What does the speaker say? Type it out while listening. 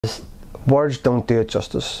Words don't do it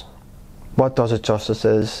justice. What does it justice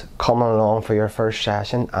is coming along for your first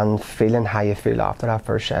session and feeling how you feel after that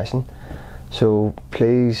first session. So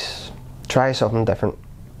please try something different.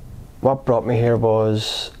 What brought me here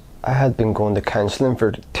was I had been going to counselling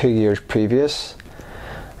for 2 years previous,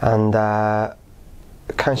 and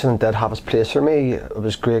counselling did have its place for me. It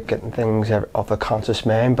was great getting things off the conscious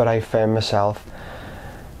mind, but I found myself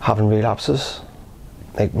having relapses.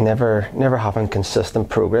 Like never having consistent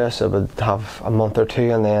progress. I would have a month or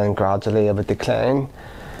two and then gradually I would decline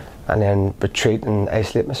and then retreat and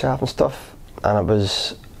isolate myself and stuff. And I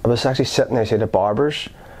was actually sitting outside a barber's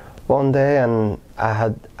one day, and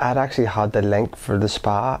I'd actually had the link for the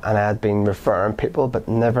spa, and I had been referring people but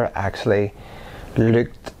never actually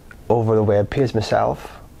looked over the web page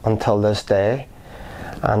myself until this day.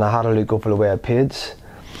 And I had a look over the web page,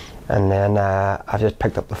 and then I just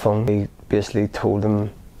picked up the phone. Basically told them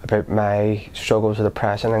about my struggles with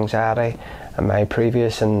depression, anxiety and my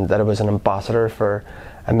previous, and that I was an ambassador for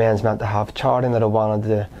a men's mental health charity and that I wanted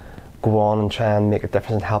to go on and try and make a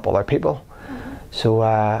difference and help other people. So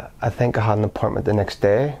I think I had an appointment the next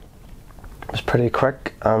day. It was pretty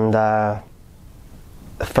quick, and the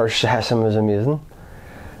first session was amazing.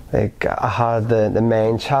 Like, I had the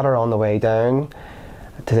mind chatter on the way down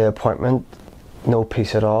to the appointment, no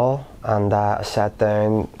peace at all. And I sat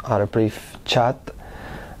down, had a brief chat,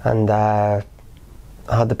 and I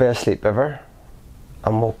had the best sleep ever,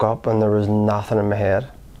 and woke up and there was nothing in my head.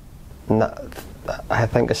 I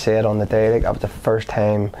think I said on the day, like, that was the first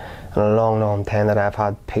time in a long time that I've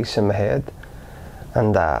had peace in my head,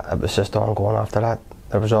 and it was just ongoing after that.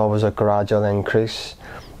 There was always a gradual increase,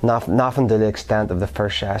 nothing to the extent of the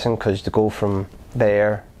first session, because to go from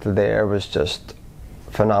there to there was just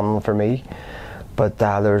phenomenal for me. But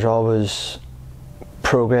there's always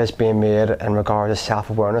progress being made in regard to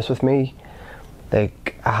self-awareness with me.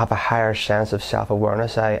 Like, I have a higher sense of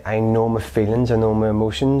self-awareness. I know my feelings, I know my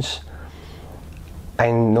emotions.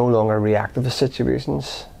 I'm no longer reactive to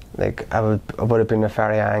situations. Like, I would have been a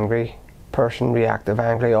very angry person, reactive,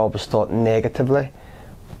 angry, always thought negatively.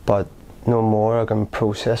 But no more, I can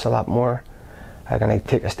process a lot more. I can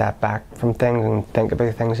take a step back from things and think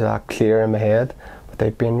about things a lot clearer in my head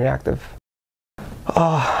without being reactive.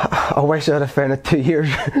 Oh, I wish I'd have found it 2 years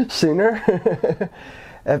sooner.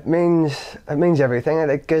 It means everything.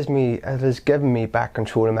 It has given me back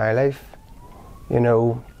control of my life. You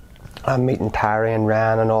know, I'm meeting Terry and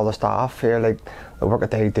Ryan and all the staff here. Like, the work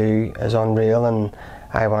that they do is unreal, and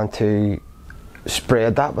I want to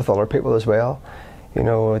spread that with other people as well. You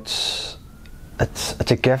know, it's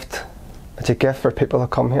a gift. It's a gift for people to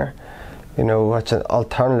come here. You know, it's an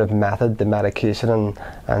alternative method to medication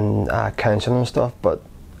and counselling and stuff, but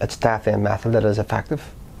it's definitely a method that is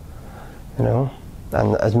effective. You know,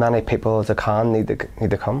 and as many people as I can need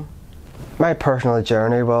to come. My personal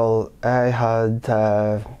journey, well, I had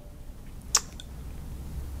a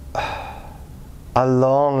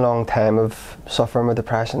long time of suffering with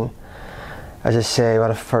depression. As I say, I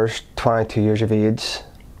had the first 22 years of age,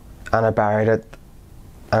 and I buried it.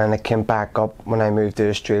 And then it came back up when I moved to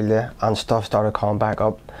Australia, and stuff started coming back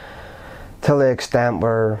up till the extent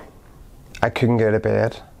where I couldn't get out of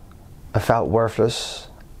bed. I felt worthless.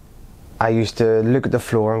 I used to look at the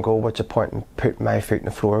floor and go, what's the point in putting my feet on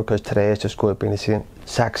the floor, because today is just going to be the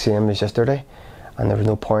exact same as yesterday, and there was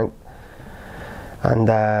no point. And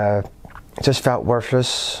I just felt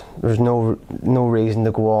worthless. There was no reason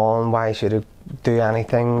to go on. Why should I do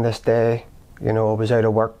anything this day? You know, I was out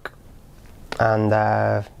of work. And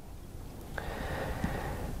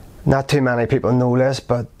not too many people know this,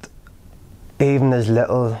 but even as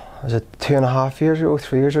little, was it 2.5 years ago,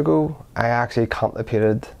 3 years ago, I actually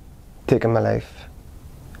contemplated taking my life.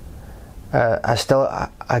 I still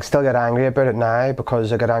get angry about it now,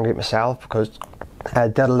 because I get angry at myself, because I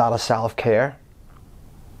did a lot of self-care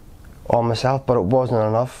on myself, but it wasn't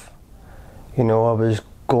enough. You know, I was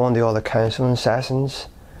going to all the counselling sessions,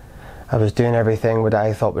 I was doing everything what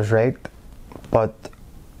I thought was right, but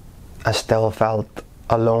I still felt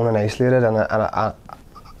alone and isolated, and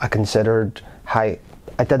I considered how I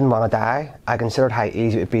didn't want to die. I considered how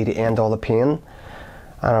easy it would be to end all the pain,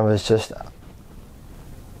 and I was just,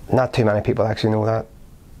 not too many people actually know that,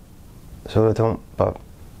 so they don't. But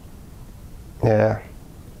yeah,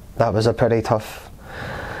 that was a pretty tough,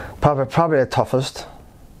 probably the toughest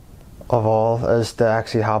of all, is to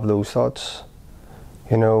actually have those thoughts,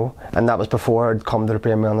 you know. And that was before I'd come to the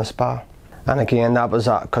Brain Wellness Spa. And again, that was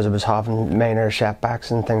because I was having minor setbacks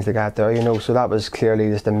and things like that there, you know, so that was clearly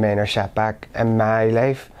just a minor setback in my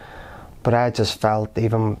life. But I just felt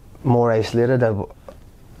even more isolated.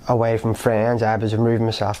 away from friends. I was removing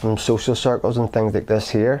myself from social circles and things like this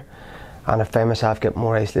here, and I found myself getting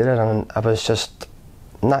more isolated, and I was just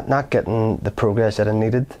not getting the progress that I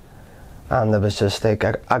needed. And it was just like,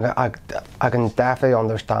 I can definitely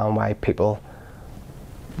understand why people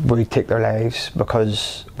would take their lives,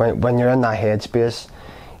 because when you're in that headspace,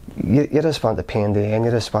 you just want the pain to end,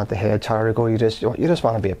 you just want the head to go, you just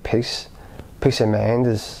want to be at peace. Peace of mind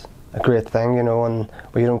is a great thing, you know, and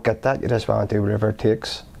when you don't get that, you just want to do whatever it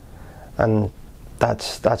takes. And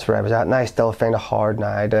that's where I was at, and I still find it hard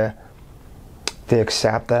now to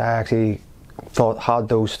accept that I actually had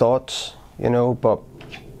those thoughts, you know, but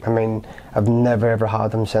I mean, I've never ever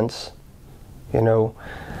had them since, you know.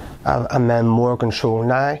 I'm in more control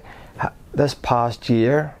now. This past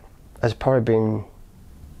year has probably been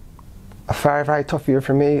a very, very tough year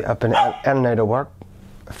for me. I've been in and out of work,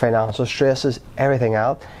 financial stresses, everything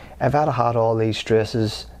else. If I'd had all these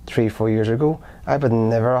stresses 3-4 years ago, I would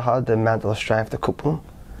never have had the mental strength to cope with them.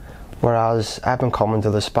 Whereas I've been coming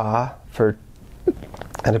to the spa for,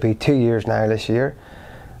 it'll be 2 years now this year,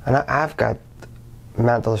 and I've got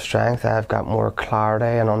mental strength, I've got more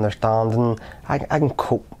clarity and understanding. I can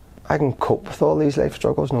cope with all these life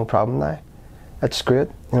struggles, no problem now. It's great,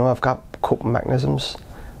 you know. I've got coping mechanisms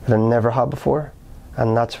that I never had before,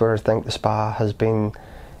 and that's where I think the spa has been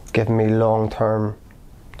giving me long-term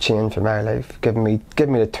change for my life, giving me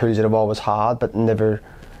the tools that I've always had but never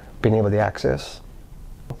been able to access.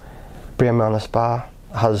 Being on the spa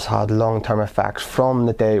has had long-term effects from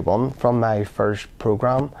the day one, from my first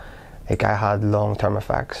program. Like, I had long-term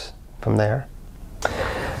effects from there.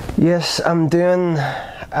 Yes, I'm doing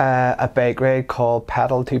a bike ride called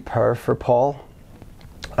Pedal to Perth for Paul,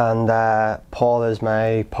 and Paul is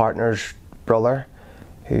my partner's brother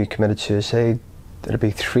who committed suicide. It'll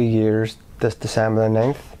be 3 years this December the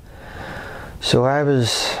 9th. So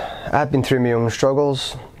I'd been through my own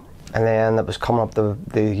struggles, and then it was coming up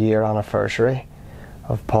the year anniversary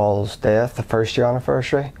of Paul's death, the first year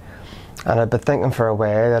anniversary. And I'd been thinking for a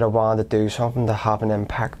while that I wanted to do something to have an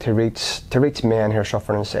impact to reach men who are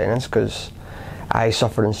suffering in silence, because I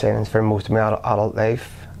suffered in silence for most of my adult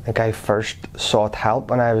life. I think I first sought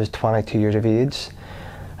help when I was 22 years of age.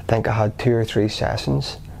 I think I had 2 or 3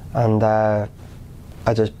 sessions, and I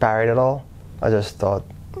just buried it all. I just thought,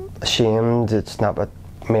 ashamed, it's not what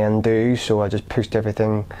men do, so I just pushed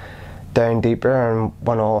everything down deeper and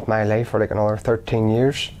went on with my life for like another 13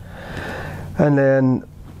 years. And then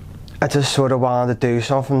I just sort of wanted to do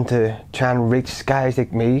something to try and reach guys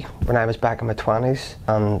like me when I was back in my 20s,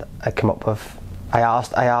 and I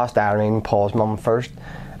asked Irene, Paul's mum, first.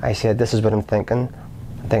 I said, this is what I'm thinking.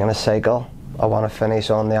 I'm thinking a cycle. I want to finish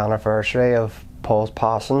on the anniversary of Paul's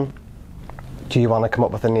passing. Do you want to come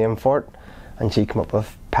up with a name for it? And she came up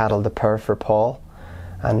with Pedal to Perth for Paul.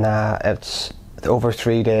 And it's over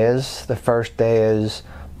 3 days. The first day is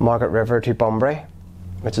Margaret River to Bunbury,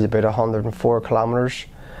 which is about 104 kilometres.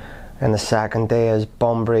 And the second day is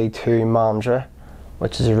Bunbury to Mandurah,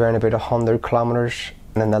 which is around about 100 kilometres.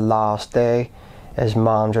 And then the last day is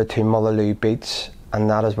Mandurah to Mullaloo Beach, and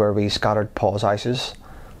that is where we scattered Paul's ashes.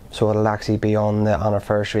 So it'll actually be on the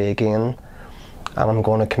anniversary again. And I'm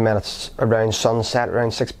going to commit it around sunset,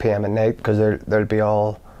 around 6 p.m. at night, because there'll be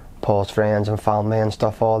all Paul's friends and family and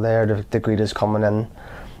stuff all there. The greet is coming in,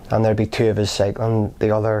 and there'll be 2 of us cycling.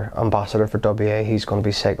 The other ambassador for WA, he's going to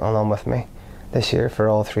be cycling on with me this year for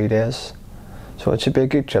all 3 days. So it should be a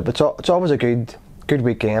good trip. It's always a good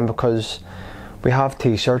weekend, because we have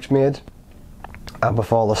t-shirts made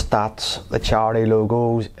with all the stats, the charity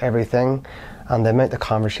logos, everything, and the amount of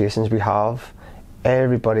conversations we have.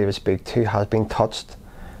 Everybody we speak to has been touched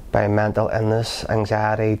by mental illness,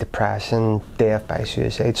 anxiety, depression, death by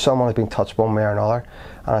suicide. Someone has been touched one way or another,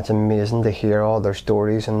 and it's amazing to hear all their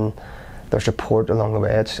stories and their support along the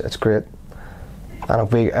way. It's great.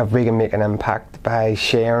 And if we can make an impact by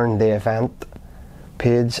sharing the event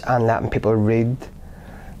page and letting people read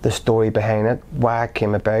the story behind it, why it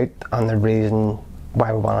came about, and the reason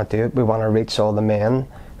why we want to do it. We want to reach all the men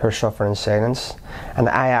who are suffering in silence. And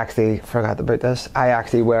I actually forgot about this. I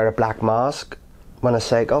actually wear a black mask when I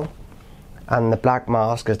cycle, and the black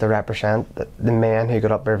mask is to represent the men who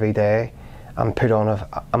get up every day and put on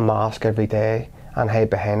a mask every day and hide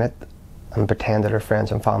behind it and pretend that they're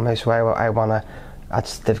friends and family. So I want to,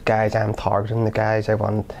 that's the guys I'm targeting, the guys I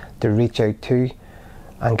want to reach out to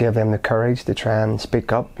and give them the courage to try and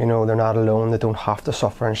speak up. You know, they're not alone, they don't have to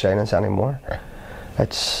suffer in silence anymore.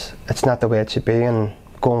 It's not the way it should be, and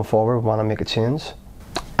going forward we want to make a change.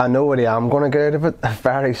 I know what I am going to get out of it, a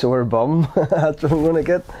very sore bum. That's what I'm going to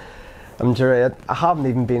get. I'm sure I haven't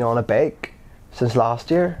even been on a bike since last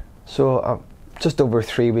year, so I'm just over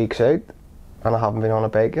 3 weeks out, and I haven't been on a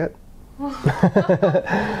bike yet.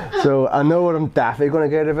 So I know what I'm definitely going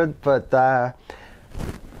to get out of it, but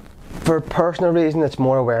for a personal reason, it's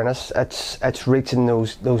more awareness. It's reaching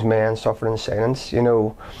those men suffering in silence. You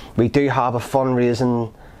know, we do have a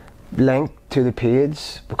fundraising link to the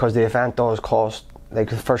page because the event does cost, like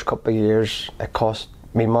the first couple of years, it cost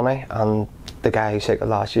me money, and the guy who cycled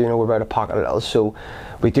last year, you know, we're out of pocket a little, so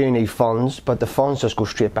we do need funds, but the funds just go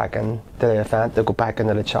straight back into the event. They go back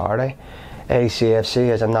into the charity. ACFC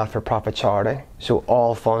is a not-for-profit charity, so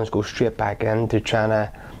all funds go straight back into trying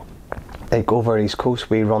to, like over East Coast,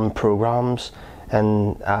 we run programs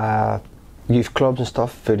and youth clubs and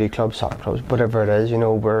stuff, foodie clubs, soccer clubs, whatever it is. You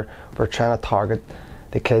know, we're trying to target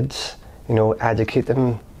the kids, you know, educate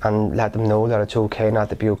them and let them know that it's okay not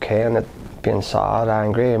to be okay, and that being sad,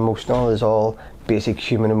 angry, emotional is all basic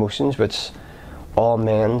human emotions, which all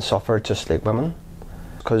men suffer just like women.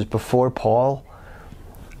 Because before Paul,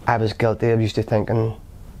 I was guilty of used to thinking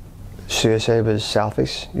suicide was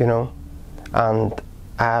selfish, you know, and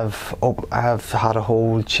I've had a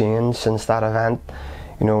whole change since that event,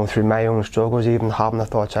 you know, through my own struggles, even having the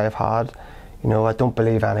thoughts I've had. You know, I don't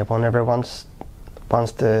believe anyone ever wants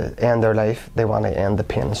to end their life. They want to end the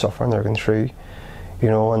pain and suffering they're going through, you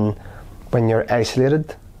know, and when you're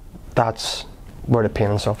isolated, that's where the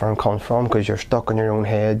pain and suffering comes from, because you're stuck in your own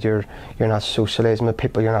head, you're not socialising with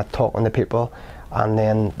people, you're not talking to people, and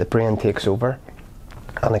then the brain takes over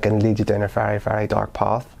and it can lead you down a very, very dark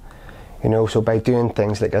path. You know, so by doing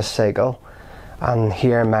things like a cycle and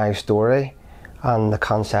hearing my story and the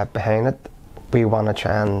concept behind it, we want to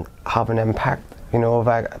try and have an impact. You know,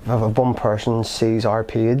 if one person sees our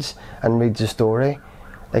page and reads the story,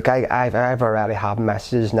 like I've already had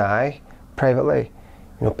messages now privately.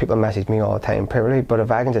 You know, people message me all the time privately, but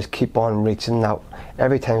if I can just keep on reaching that,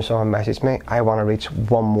 every time someone messages me, I want to reach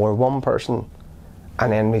one person,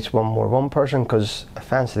 and then reach one person, because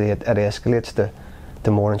eventually it escalates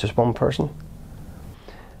to more than just one person.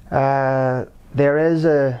 There is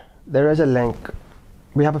a link.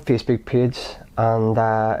 We have a Facebook page, and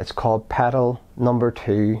it's called Pedal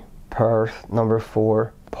 #2 Perth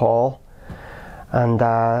 #4 Paul. And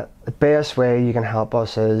the best way you can help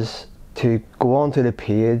us is to go onto the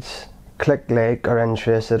page, click like or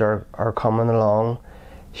interested or coming along,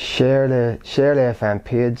 share the event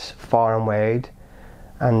page far and wide,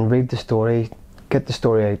 and read the story, get the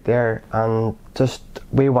story out there, and just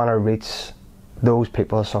we want to reach those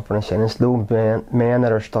people suffering in silence, those men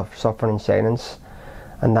that are suffering in silence,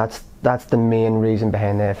 and that's the main reason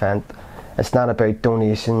behind the event. It's not about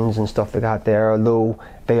donations and stuff like that there, although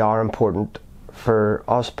they are important. For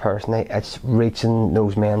us personally, it's reaching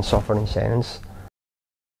those men suffering in silence.